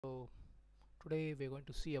So today we're going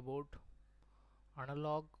to see about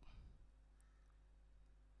analog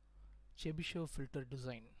Chebyshev filter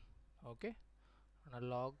design. Okay,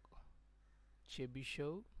 analog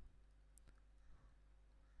Chebyshev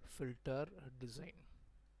filter design.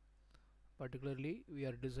 Particularly, we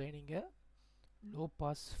are designing a low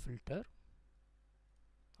pass filter.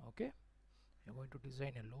 Okay, we're going to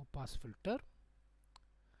design a low pass filter.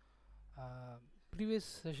 Previous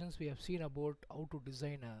sessions we have seen about how to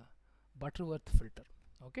design a Butterworth filter.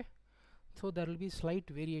 Okay, so there will be slight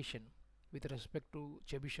variation with respect to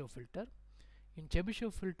Chebyshev filter. In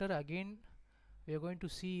Chebyshev filter, again we are going to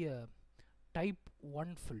see a type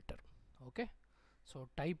 1 filter. Okay, so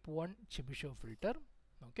type 1 Chebyshev filter.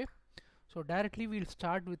 Okay, so directly we'll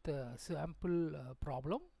start with a sample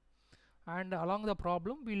problem, and along the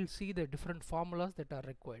problem we'll see the different formulas that are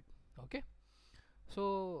required. Okay,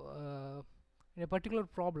 so in a particular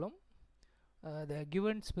problem they are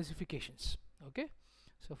given specifications. Okay,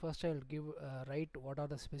 so first I'll write what are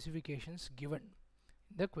the specifications given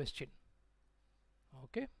in the question.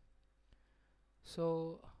 Okay,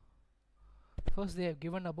 so first they have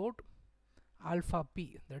given about alpha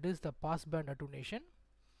p, that is the passband attenuation.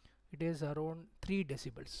 It is around 3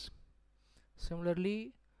 decibels.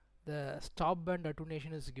 Similarly, the stop band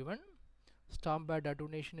attenuation is given. Stop band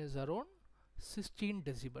attenuation is around 16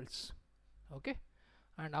 decibels. Okay,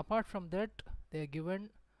 and apart from that they are given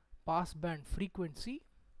passband frequency.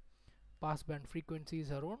 Passband frequency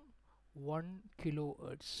is around 1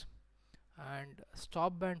 kilohertz, and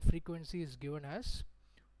stop band frequency is given as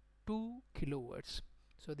 2 kilohertz.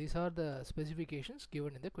 So these are the specifications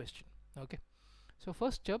given in the question. Okay, so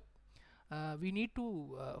first step, we need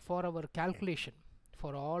to for our calculation,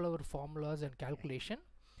 for all our formulas and calculation,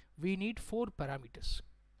 we need 4 parameters.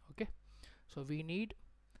 Okay, so we need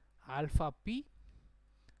alpha p,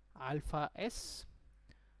 alpha s,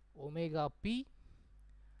 omega p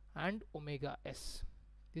and omega s.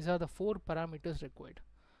 These are the 4 parameters required.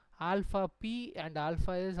 Alpha p and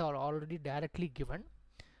alpha s are already directly given,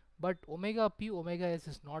 but omega p, omega s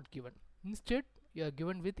is not given. Instead you are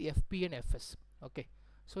given with fp and fs. Okay,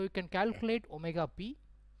 so you can calculate omega p.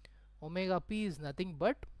 Omega p is nothing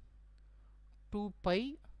but 2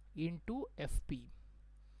 pi into fp.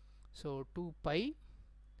 So 2 pi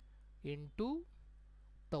into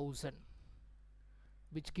 1000,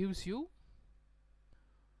 which gives you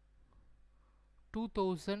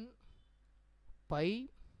 2000 pi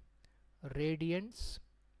radians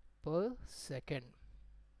per second.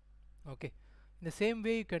 Okay, in the same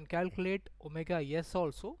way you can calculate omega s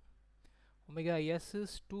also. Omega s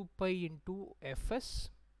is 2 pi into fs.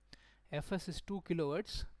 Fs is 2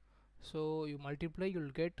 kilohertz, so you multiply, you will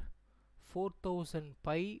get 4000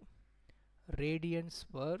 pi radians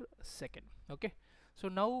per second. Okay, so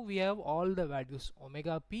now we have all the values: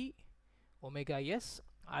 omega p, omega s,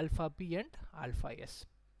 alpha p and alpha s.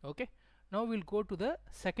 Okay, now we'll go to the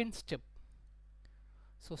second step.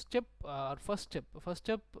 So first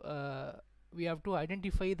step, we have to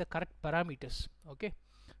identify the correct parameters. Okay,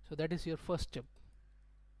 so that is your first step.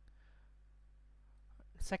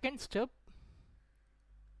 Second step,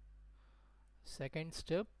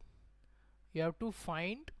 you have to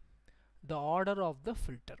find the order of the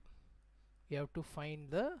filter. You have to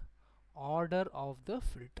find the order of the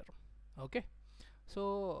filter. Okay,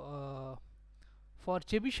 so for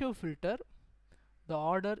Chebyshev filter, the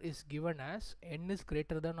order is given as n is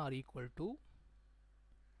greater than or equal to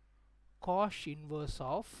cos inverse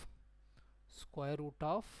of square root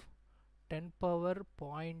of 10 power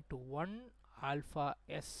 0.1 alpha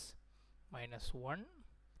s minus 1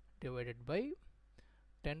 divided by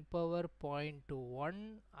 10 power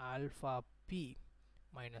 0.1 alpha p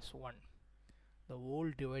minus 1, the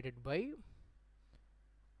whole divided by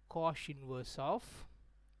cos inverse of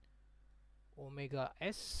omega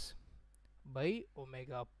s by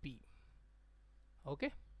omega p.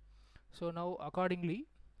 Okay, so now accordingly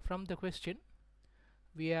from the question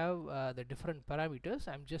we have the different parameters.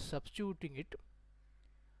 I'm just substituting it.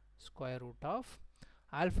 Square root of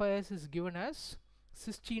alpha s is given as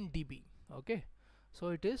 16 dB. Okay, so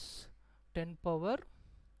it is 10 power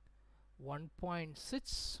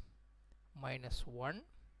 1.6 minus 1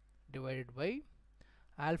 divided by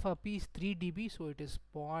alpha p is 3 dB, so it is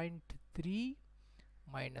 0.3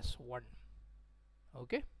 minus 1.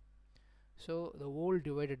 Okay, so the whole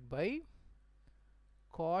divided by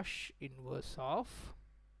cos inverse of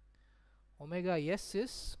omega s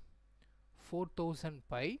is 4000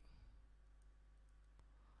 pi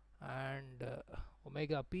and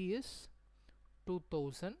omega p is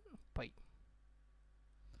 2000 pi.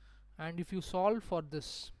 And if you solve for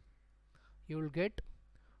this, you will get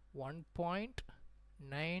 1.9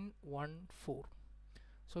 914.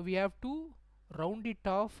 So we have to round it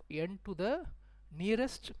off n to the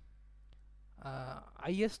nearest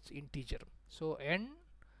highest integer. So n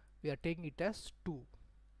we are taking it as 2,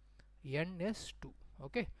 n is 2.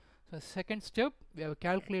 Okay, so second step we have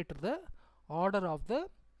calculated the order of the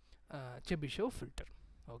Chebyshev filter.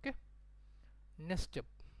 Okay, next step,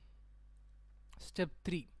 step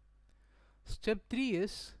 3. Step 3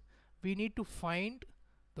 is we need to find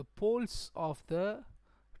the poles of the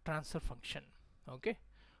transfer function. Okay,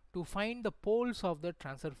 to find the poles of the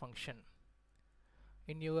transfer function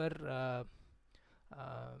in your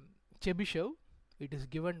Chebyshev, it is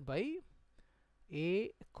given by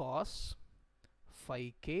a cos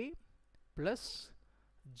phi k plus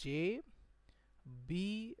j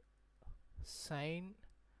b sin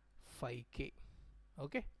phi k.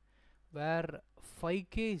 Okay, where phi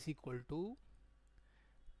k is equal to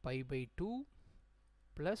pi by 2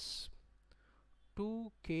 plus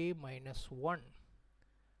 2k minus 1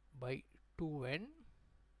 by 2n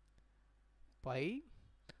pi,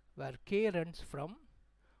 where k runs from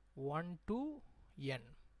 1 to n.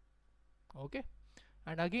 Okay,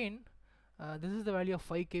 and again this is the value of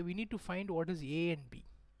phi k. We need to find what is a and b.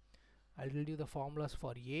 I'll tell you the formulas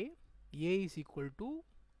for a. A is equal to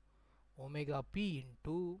omega p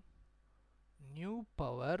into nu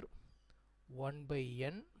power 1 by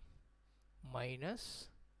n minus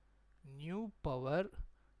nu power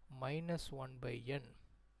minus 1 by n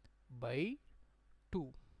by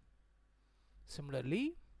 2.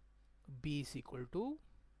 Similarly, b is equal to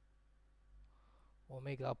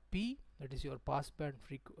omega p, that is your passband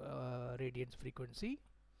radiance frequency,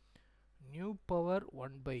 nu power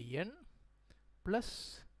 1 by n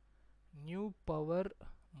plus nu power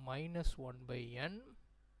minus 1 by n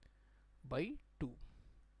by 2.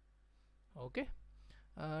 Okay,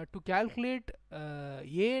 to calculate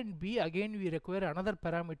a and b, again we require another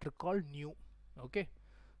parameter called nu. Okay,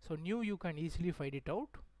 so nu you can easily find it out.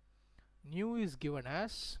 Nu is given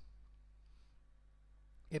as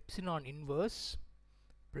epsilon inverse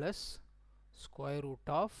plus square root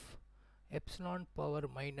of epsilon power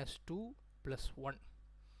minus 2 plus 1,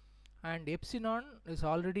 and epsilon is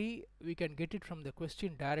already, we can get it from the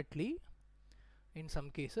question directly in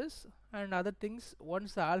some cases, and other things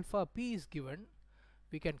once the alpha p is given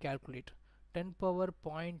we can calculate 10 power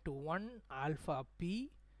 0.1 alpha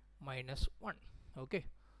p minus 1. Okay,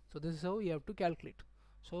 so this is how you have to calculate.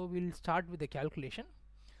 So we'll start with the calculation.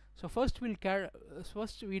 So first we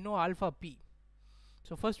know alpha p.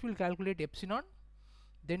 So first we'll calculate epsilon,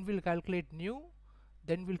 then we'll calculate nu,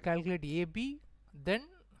 then we'll calculate AB, then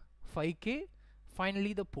phi k,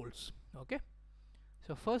 finally the poles. Okay,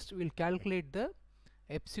 so first we'll calculate the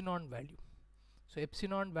epsilon value. So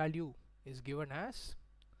epsilon value is given as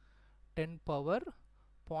 10 power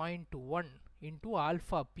 0.1 into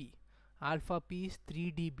alpha p. Alpha p is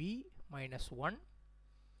 3 dB minus 1.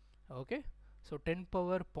 Okay, so 10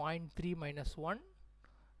 power 0.3 minus 1,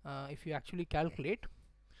 if you actually calculate,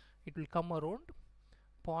 it will come around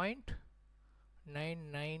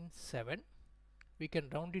 0.997. We can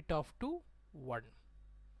round it off to 1.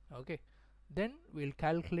 Okay, then we'll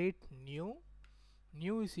calculate nu.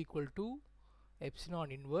 Nu is equal to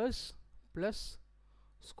epsilon inverse plus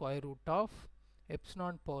square root of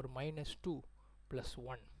epsilon power minus 2 plus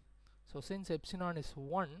 1. So since epsilon is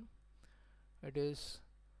 1, it is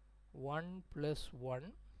 1 plus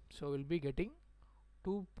 1, so we'll be getting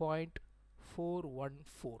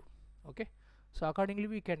 2.414. Okay, so accordingly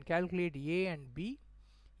we can calculate a and b.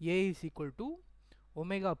 A is equal to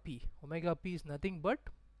omega p. Omega p is nothing but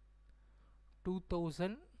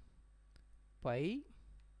 2000 pi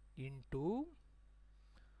into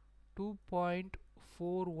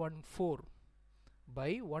 2.414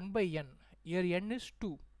 by 1 by n. Here n is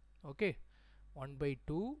 2. Okay, 1 by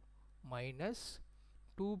 2 minus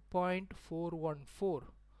 2.414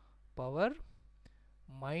 power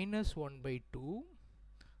minus 1 by 2,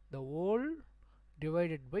 the whole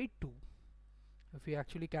divided by 2. If we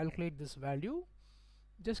actually calculate this value,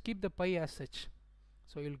 just keep the pi as such,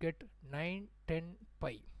 so you'll get 910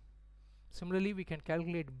 pi. Similarly we can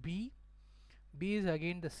calculate b. B is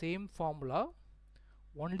again the same formula,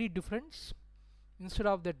 only difference, instead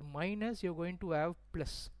of that minus you're going to have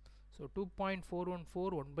plus. So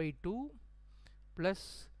 2.414 1 by 2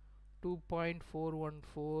 plus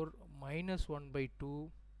 2.414 minus 1 by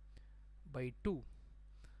 2 by 2.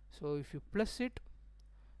 So if you plus it,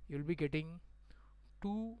 you'll be getting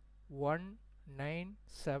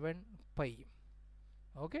 2197 pi.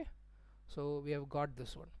 Okay, so we have got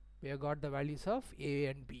this one. We have got the values of a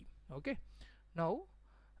and b. Okay, now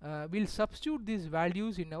we'll substitute these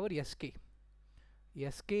values in our sk.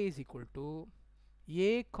 Sk is equal to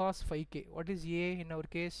a cos 5k. What is a in our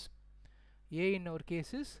case? A in our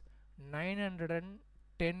case is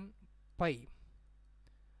 910 pi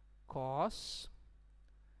cos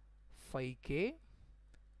 5k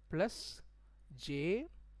plus j.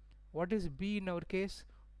 What is b in our case?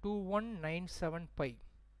 2197 pi.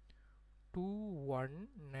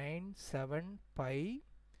 2197 pi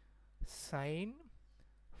sin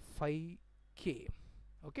 5k.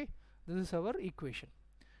 Okay, this is our equation.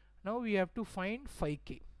 Now we have to find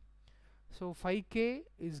 5k. So 5k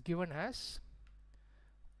is given as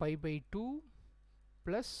pi by 2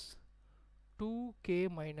 plus 2k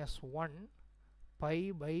minus 1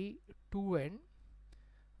 pi by 2n,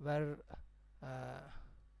 where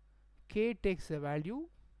k takes the value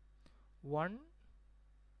 1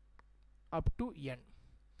 up to n.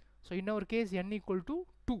 So in our case n equal to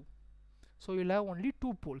 2, so you'll have only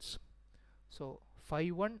 2 poles. So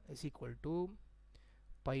phi 1 is equal to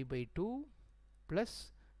pi by 2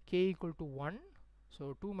 plus k equal to 1,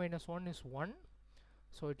 so 2 minus 1 is 1,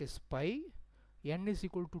 so it is pi. N is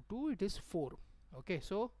equal to 2, it is 4. Okay,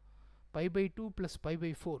 so pi by 2 plus pi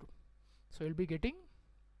by 4, so you'll be getting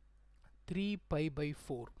 3 pi by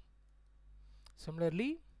 4.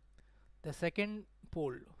 Similarly, the second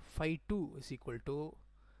pole phi 2 is equal to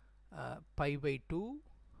pi by 2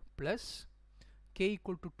 plus k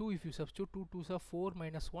equal to 2. If you substitute 2 2s are 4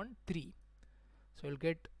 minus 1 3, so you'll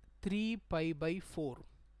get 3 pi by 4.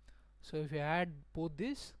 So if you add both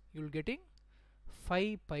this, you'll getting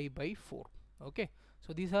 5 pi by 4. Okay,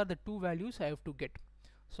 so these are the two values I have to get.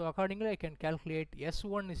 So accordingly I can calculate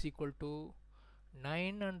S1 is equal to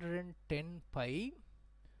 910 pi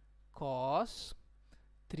cos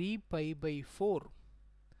 3 pi by 4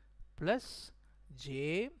 plus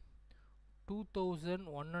j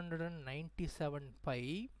 2197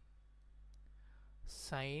 pi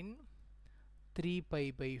sin 3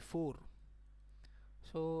 pi by 4.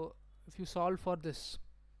 So if you solve for this,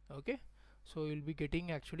 okay, so you'll be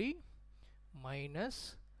getting actually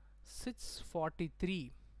minus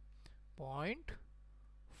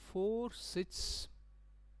 643.46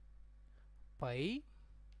 pi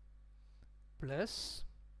plus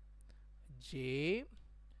j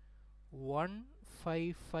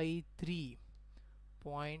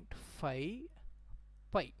 1553.5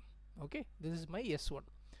 pi. Okay, this is my S1.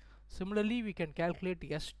 Similarly, we can calculate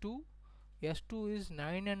S2. S2 is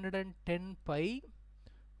 910 pi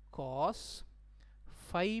cos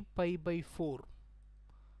 5 pi by 4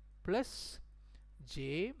 plus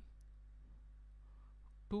j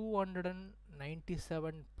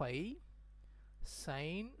 297 pi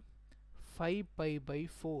sin 5 pi by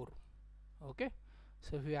 4. Okay,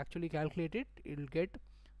 so if you actually calculate it, it will get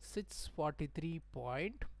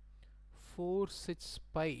 643.46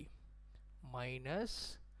 pi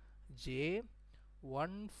minus j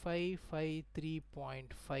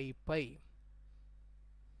 1553.5 pi.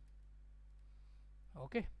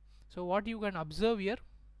 Okay, so what you can observe here,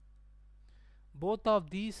 both of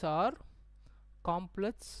these are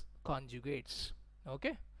complex conjugates.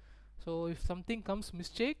 Okay, so if something comes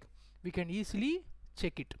mistake, we can easily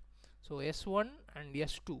check it. So S1 and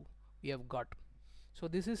S2 we have got. So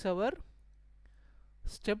this is our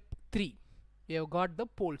step 3. We have got the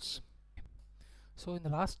poles. So in the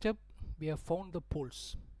last step we have found the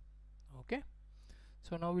poles. Okay,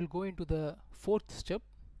 so now we'll go into the fourth step.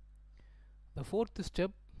 The fourth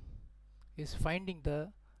step is finding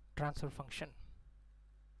the transfer function.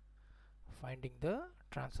 Finding the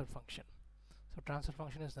transfer function. So transfer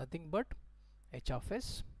function is nothing but h of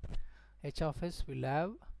s. H of s will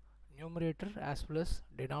have numerator as well as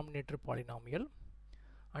denominator polynomial.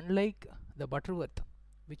 Unlike the Butterworth,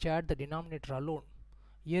 which had the denominator alone,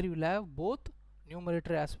 here you will have both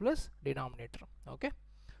numerator as well as denominator. Okay,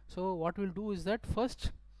 so what we'll do is that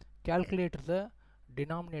first calculate the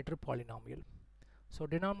denominator polynomial. So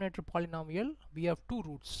denominator polynomial, we have two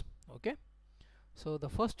roots. Okay, so the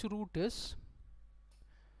first root is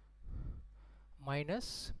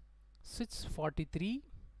minus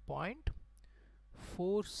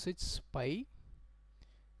 643.46 pi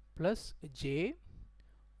plus j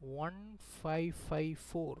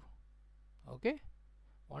 1554. Okay,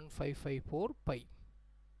 1554 pi.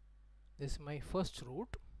 This is my first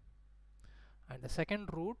root, and the second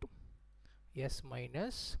root s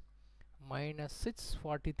minus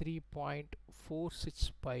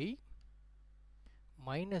 643.46 pi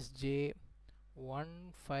minus j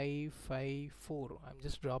 1554. I'm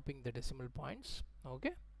just dropping the decimal points.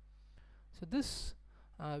 Okay, so this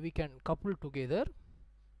we can couple together.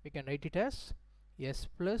 We can write it as s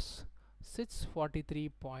plus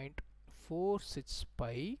 643.46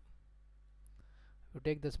 pi. You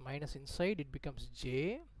take this minus inside, it becomes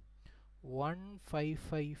j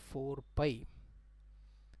 1554 pi.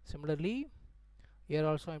 Similarly, here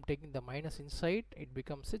also I am taking the minus inside, it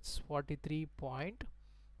becomes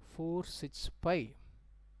 643.46 pi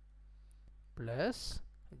plus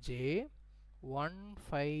j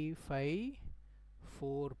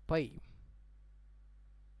 1554 pi.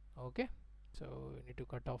 Okay, so you need to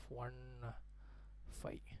cut off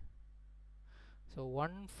 5. So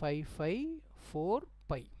 1554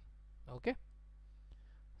 pi. Okay,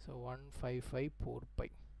 so 1554 pi.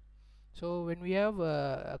 So when we have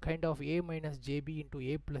a kind of a minus jb into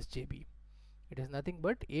a plus jb, it is nothing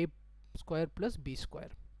but a square plus b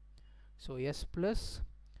square. So s plus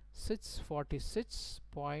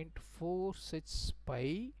 646.46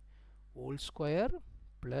 pi whole square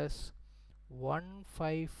plus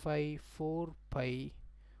 1554 pi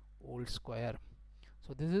whole square.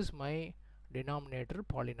 So this is my denominator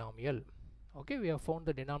polynomial. Okay, we have found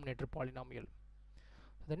the denominator polynomial.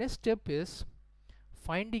 The next step is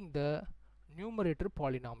finding the numerator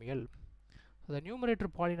polynomial. So the numerator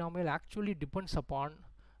polynomial actually depends upon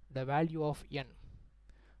the value of n.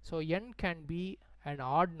 So n can be an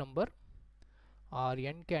odd number or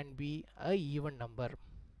n can be a even number.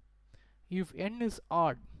 If n is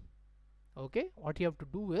odd, okay, what you have to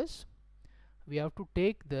do is we have to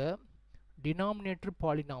take the denominator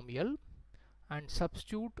polynomial and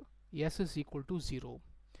substitute s is equal to 0.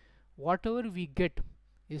 Whatever we get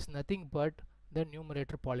is nothing but the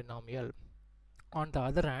numerator polynomial. On the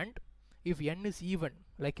other hand, if n is even,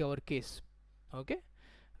 like our case, okay,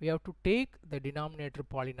 we have to take the denominator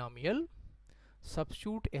polynomial,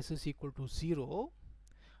 substitute s is equal to 0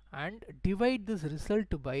 and divide this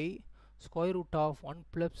result by square root of 1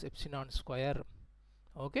 plus epsilon square.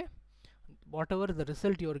 Okay, whatever the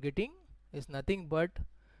result you are getting is nothing but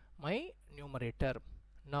my numerator.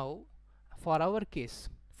 Now for our case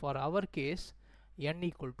n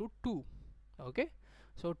equal to 2. Okay,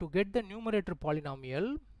 so to get the numerator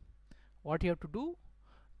polynomial, what you have to do,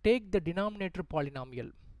 take the denominator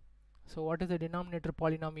polynomial. So what is the denominator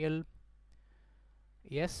polynomial?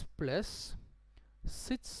 S plus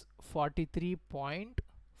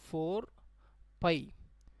 643.4 pi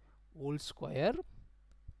whole square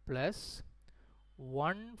plus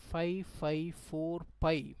 1554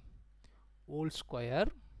 pi whole square.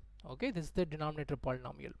 Okay, this is the denominator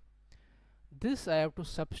polynomial. This I have to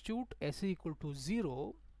substitute s equal to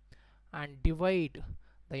 0 and divide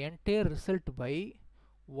the entire result by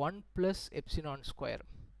 1 plus epsilon square.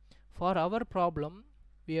 For our problem,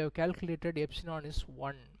 we have calculated epsilon is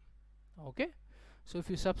 1. Okay, so if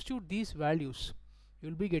you substitute these values, you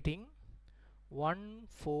will be getting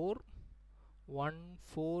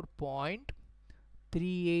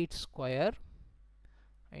 1414.38 square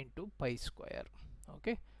into pi square.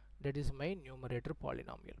 Okay, that is my numerator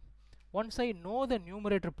polynomial. Once I know the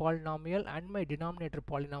numerator polynomial and my denominator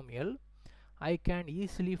polynomial, I can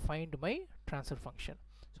easily find my transfer function.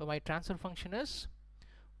 So my transfer function is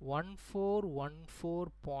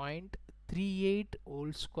 1414.38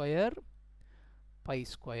 whole square pi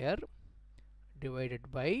square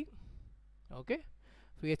divided by, okay,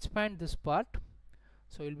 if we expand this part,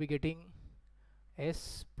 so we'll be getting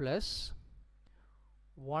s plus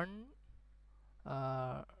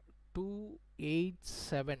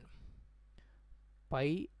 1287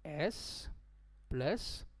 pi s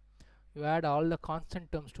plus, you add all the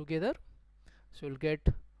constant terms together, so you'll get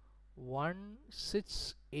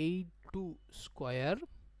 1682 square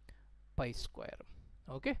pi square.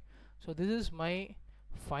 Okay, so this is my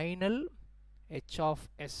final h of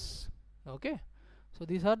s. Okay, so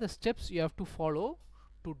these are the steps you have to follow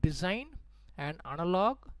to design an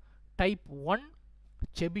analog type 1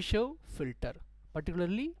 Chebyshev filter,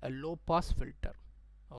 particularly a low pass filter.